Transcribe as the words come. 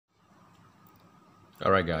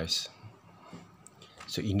Alright guys,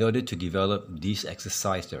 so in order to develop this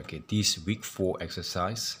exercise, this week 4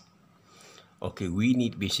 exercise, we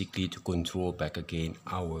need basically to control back again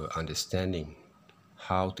our understanding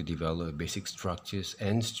how to develop basic structures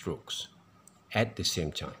and strokes at the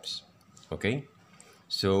same times.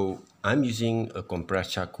 So I'm using a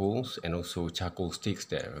compressed charcoals and also charcoal sticks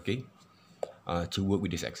there, to work with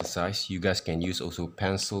this exercise. You guys can use also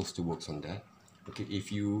pencils to work on that.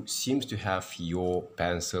 If you seems to have your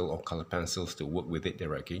pencil or color pencils to work with it there,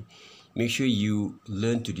 make sure you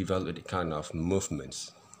learn to develop the kind of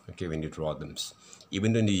movements, when you draw them.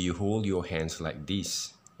 Even though you hold your hands like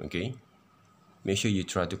this, make sure you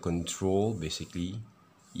try to control basically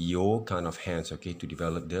your kind of hands, to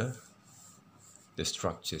develop the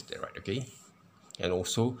structures there, and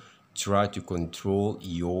also try to control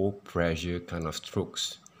your pressure kind of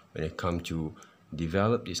strokes when it comes to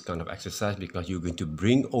develop this kind of exercise, because you're going to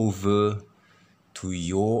bring over to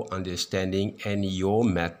your understanding and your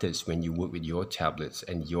methods when you work with your tablets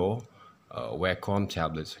and your Wacom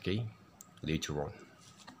tablets, later on.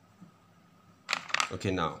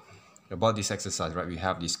 Now about this exercise, we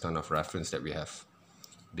have this kind of reference that we have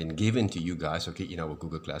been given to you guys, in our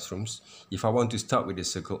Google Classrooms. If I want to start with the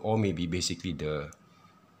circle, or maybe basically the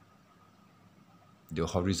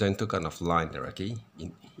horizontal kind of line there,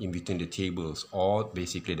 in between the tables, or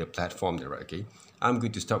basically the platform there, I'm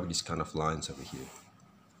going to start with this kind of lines over here.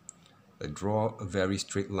 Draw a very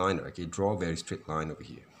straight line, draw a very straight line over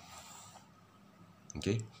here.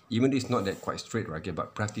 Even though it's not that quite straight,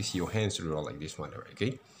 but practice your hands to draw like this one,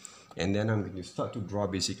 and then I'm going to start to draw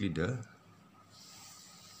basically the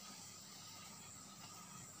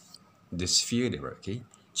sphere there,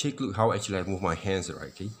 look how actually I move my hands there,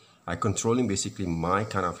 I'm controlling basically my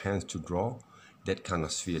kind of hands to draw that kind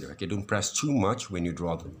of sphere there, don't press too much when you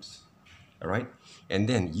draw them. All right, and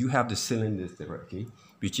then you have the cylinders there,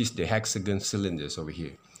 which is the hexagon cylinders over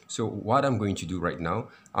here. So what I'm going to do right now,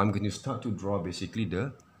 I'm going to start to draw basically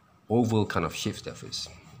the oval kind of shapes there first.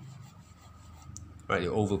 Right,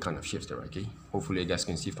 the oval kind of shapes there, hopefully you guys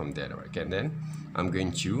can see from there, and then I'm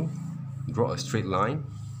going to draw a straight line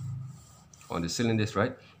on the cylinders,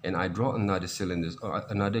 and I draw another cylinders, or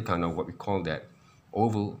another kind of what we call that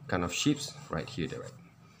oval kind of shapes right here,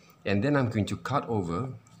 and then I'm going to cut over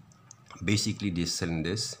basically these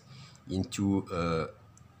cylinders into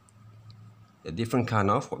a different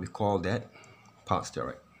kind of what we call that parts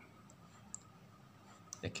there,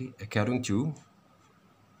 according to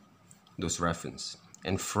those reference.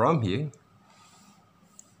 And from here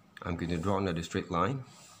I'm going to draw another straight line,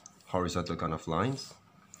 horizontal kind of lines,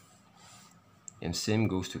 and same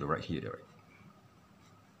goes to the right here there.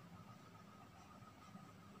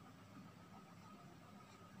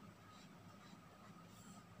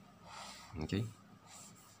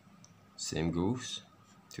 Same goes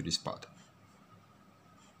to this part.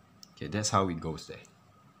 That's how it goes there.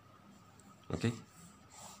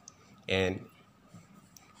 And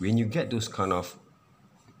when you get those kind of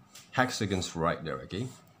hexagons right there,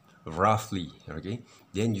 roughly,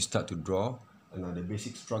 then you start to draw another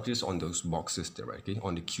basic structures on those boxes there,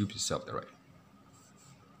 on the cube itself there,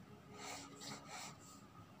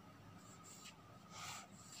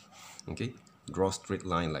 draw a straight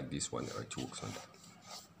line like this one there, to work on that.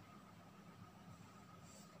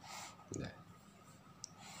 There.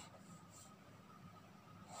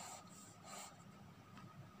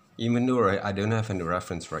 Even though I don't have any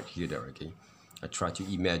reference right here there, I try to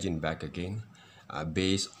imagine back again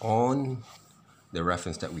based on the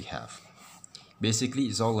reference that we have. Basically,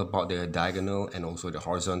 it's all about the diagonal and also the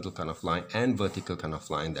horizontal kind of line and vertical kind of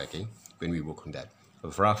line there, when we work on that.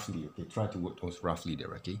 Roughly, try to work those roughly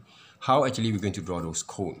there, How actually we're going to draw those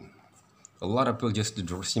cone? A lot of people just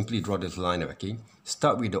simply draw this line,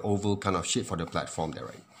 Start with the oval kind of shape for the platform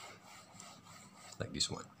there, like this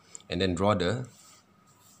one. And then draw the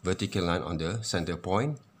vertical line on the center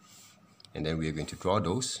point. And then we're going to draw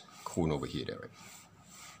those cone over here there,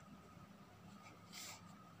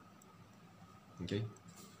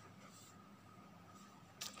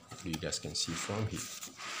 Hopefully you guys can see from here.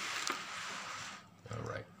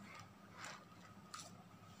 Alright.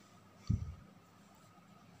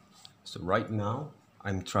 So right now,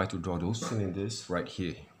 I'm trying to draw those cylinders right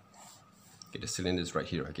here. The cylinders right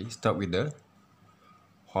here, Start with the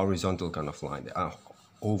horizontal kind of line, the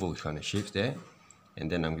oval kind of shapes there. And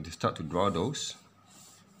then I'm going to start to draw those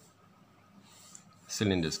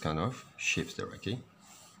cylinders kind of shapes there,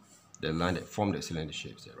 The line that form the cylinder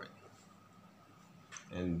shapes there,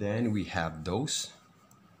 And then we have those,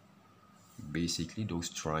 basically those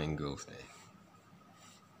triangles there.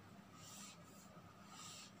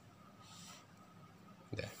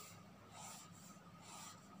 There.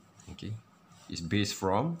 okay, is based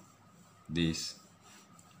from this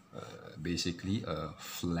basically a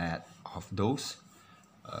flat of those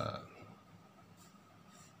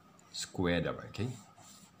square there, okay,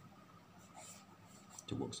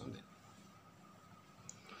 to work on that.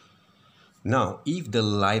 Now, if the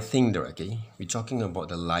lighting there, okay, we're talking about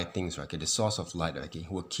the lightings, okay, the source of light, okay,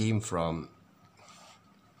 who came from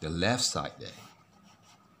the left side there.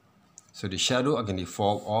 So the shadow are going to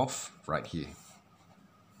fall off right here.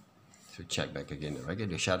 So check back again, okay,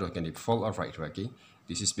 the shadow are going to fall off right here, okay.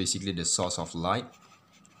 This is basically the source of light,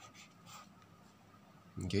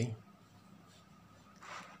 okay,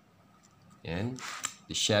 and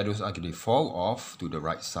the shadows are going to fall off to the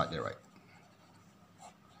right side there, right.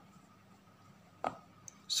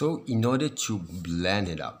 So in order to blend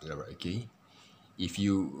it up, okay, if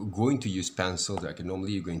you're going to use pencil, okay,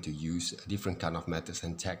 normally you're going to use different kind of methods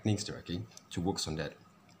and techniques, okay, to work on that.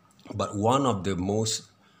 But one of the most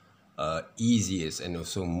easiest and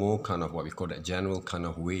also more kind of what we call that general kind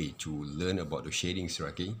of way to learn about the shadings,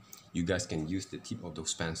 okay, you guys can use the tip of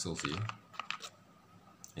those pencils here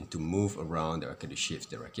and to move around, okay, the shapes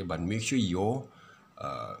there, okay. But make sure your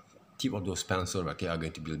tip of those pencils, okay, are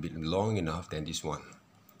going to be a bit long enough than this one.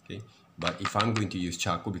 Okay, but if I'm going to use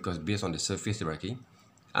charcoal, because based on the surface there, okay,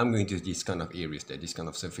 I'm going to use this kind of areas there, this kind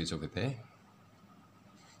of surface over there,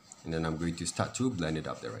 and then I'm going to start to blend it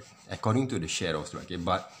up there, right, according to the shadows, okay.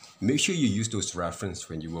 But make sure you use those reference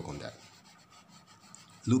when you work on that.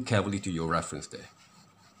 Look carefully to your reference there.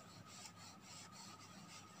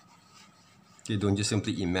 Okay, don't just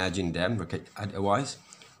simply imagine them, okay, otherwise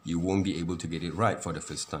you won't be able to get it right for the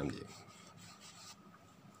first time there.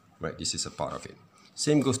 Right, this is a part of it.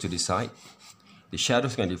 Same goes to the side. The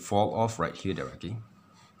shadows going to fall off right here there, okay.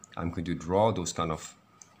 I'm going to draw those kind of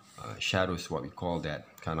shadows, what we call that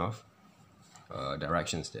kind of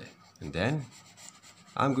directions there, and then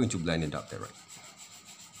I'm going to blend it up there, right.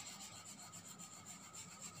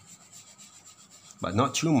 But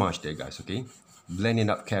not too much there, guys, okay. Blend it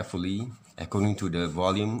up carefully according to the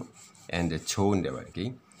volume and the tone there, right,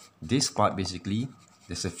 okay. This part basically,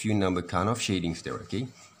 there's a few number kind of shadings there, okay,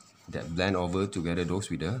 that blend over together those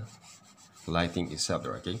with the lighting itself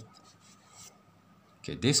there, okay.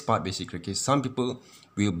 Okay, this part basically, okay, some people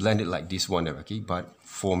will blend it like this one there, okay, but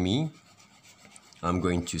for me, I'm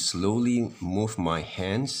going to slowly move my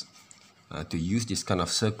hands to use this kind of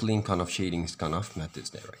circling kind of shadings kind of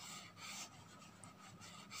methods there, right.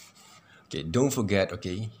 Okay, don't forget,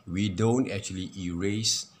 okay, we don't actually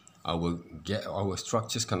erase our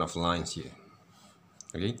structures kind of lines here,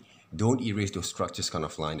 okay. Don't erase those structures kind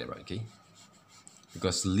of line there, right, okay,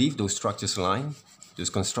 because leave those structures line, those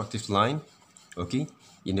constructive line, okay,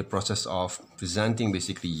 in the process of presenting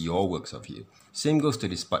basically your works of here. Same goes to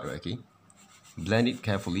this part, right, okay. Blend it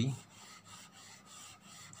carefully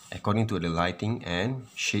according to the lighting and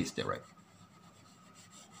shades there, right.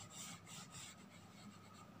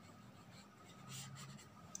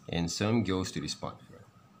 And same goes to this part,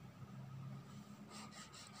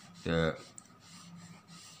 right.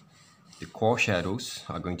 The core shadows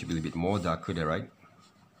are going to be a little bit more darker there, right.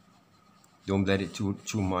 Don't blend it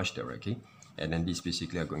too much there, okay. And then these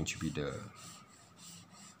basically are going to be the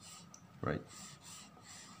right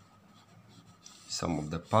some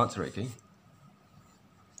of the parts, right, okay.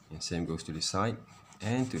 And same goes to the side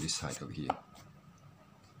and to the side over here.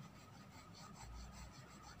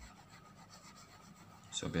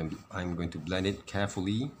 So then I'm going to blend it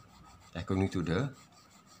carefully according to the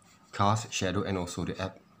cast shadow and also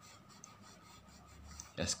the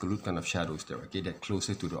exclude kind of shadows there, okay, that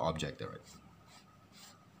closer to the object there, right.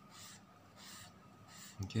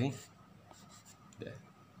 Okay, there.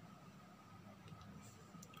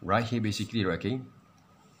 Right here basically, okay,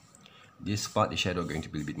 this part the shadow going to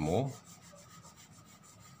be a bit more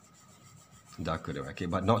darker there, okay,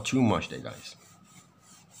 but not too much there, guys,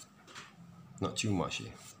 not too much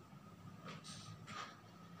here.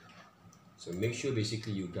 So make sure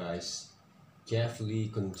basically you guys carefully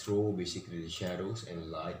control basically the shadows and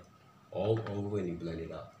light all over when you blend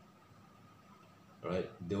it up. Alright,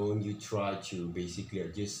 don't you try to basically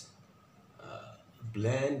just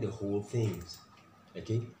blend the whole things,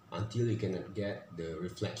 okay, until you cannot get the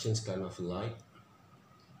reflections kind of light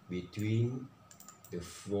between the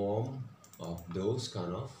form of those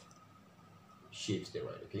kind of shapes there,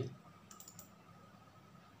 right, okay.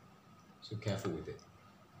 So careful with it.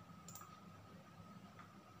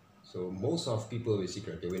 So most of people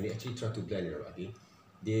basically, okay, when they actually try to blend it, right, okay,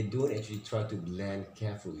 they don't actually try to blend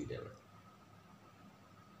carefully there, right.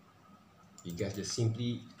 You guys just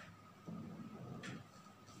simply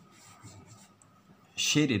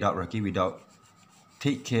shade it out, okay, without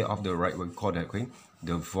take care of the right, what we call that, okay,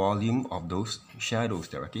 the volume of those shadows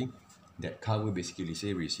there, okay, that cover basically this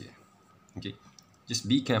areas here. Okay, just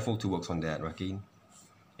be careful to work on that, okay,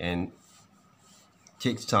 and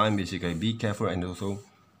takes time basically. Be careful, and also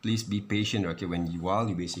please be patient, okay, while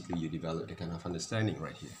you basically develop the kind of understanding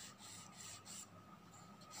right here.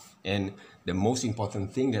 And the most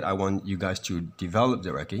important thing that I want you guys to develop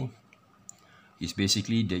there, okay, is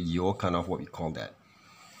basically your kind of, what we call that,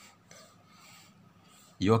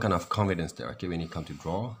 your kind of confidence there, okay, when you come to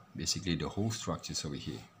draw basically the whole structures over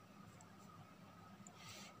here.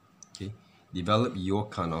 Okay, develop your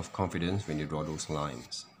kind of confidence when you draw those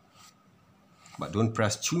lines, but don't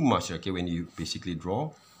press too much, okay, when you basically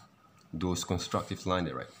draw those constructive lines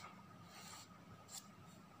there, right?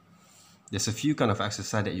 There's a few kind of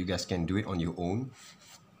exercise that you guys can do it on your own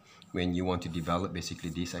when you want to develop basically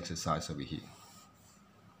this exercise over here.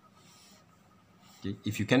 Okay,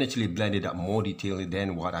 if you can actually blend it up more detailedly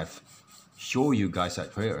than what I've shown you guys right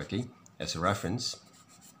here, okay, as a reference,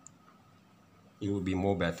 it will be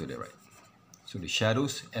more better there, right? So the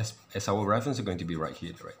shadows as our reference are going to be right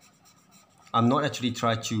here, right? I'm not actually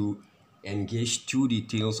trying to engage too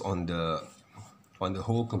details on the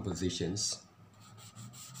whole compositions,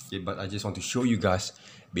 okay, but I just want to show you guys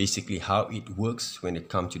basically how it works when it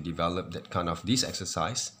comes to develop that kind of this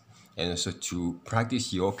exercise, and also to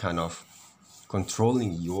practice your kind of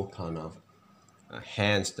controlling your kind of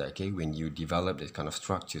hands there, okay, when you develop this kind of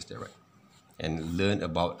structures there, right? And learn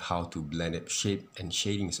about how to blend it, shape and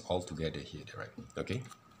shadings all together here, right? Okay.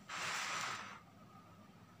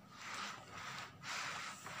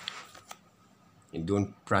 And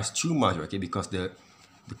don't press too much, okay, because the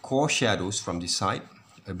core shadows from this side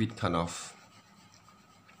a bit kind of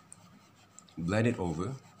blend it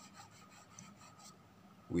over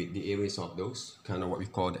with the areas of those kind of what we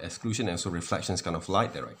call the exclusion and so reflections kind of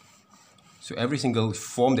light there, right? So every single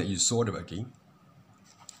form that you saw there, okay,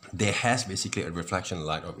 there has basically a reflection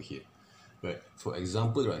light over here. Right. For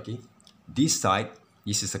example, right, okay, this side,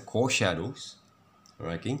 this is the core shadows,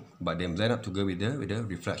 right, okay, but then blend up together with the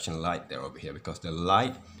reflection light there over here, because the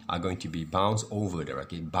light are going to be bounced over there,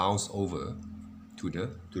 okay, bounce over to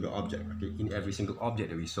the object, okay, in every single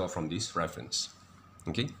object that we saw from this reference.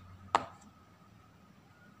 Okay.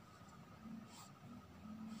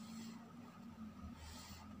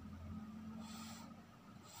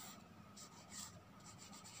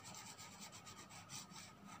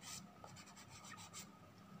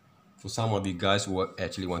 For some of you guys who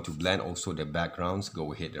actually want to blend also the backgrounds,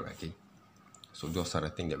 go ahead there, okay. So those are the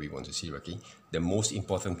things that we want to see, okay. The most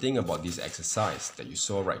important thing about this exercise that you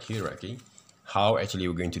saw right here, okay, how actually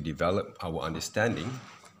we're going to develop our understanding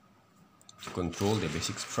to control the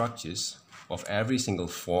basic structures of every single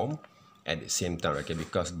form at the same time, okay,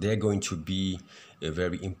 because they're going to be a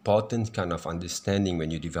very important kind of understanding when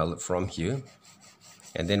you develop from here.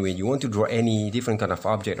 And then when you want to draw any different kind of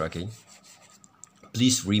object, okay,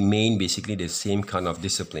 please remain basically the same kind of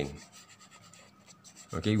discipline,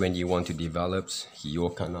 okay, when you want to develop your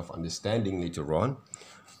kind of understanding later on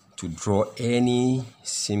to draw any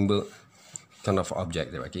symbol kind of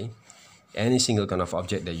object there, okay, any single kind of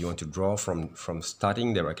object that you want to draw from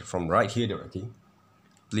starting there, okay, from right here there, okay,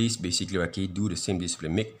 please basically, okay, do the same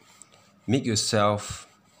discipline. Make yourself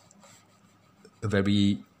a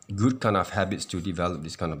very good kind of habits to develop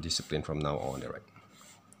this kind of discipline from now on, right?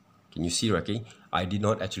 Can you see, okay, I did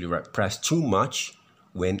not actually press too much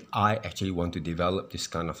when I actually want to develop this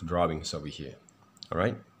kind of drawings over here. All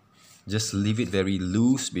right, just leave it very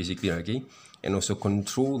loose basically, okay, and also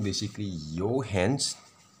control basically your hands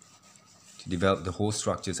to develop the whole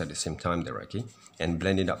structures at the same time there, okay, and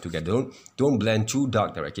blend it up together. Don't blend too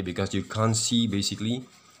dark there, okay, because you can't see basically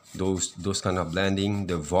those kind of blending,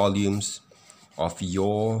 the volumes of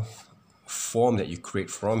your form that you create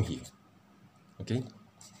from here. Okay.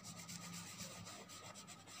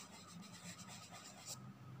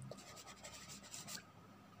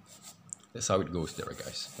 That's how it goes there,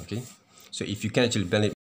 guys. Okay. So if you can actually blend it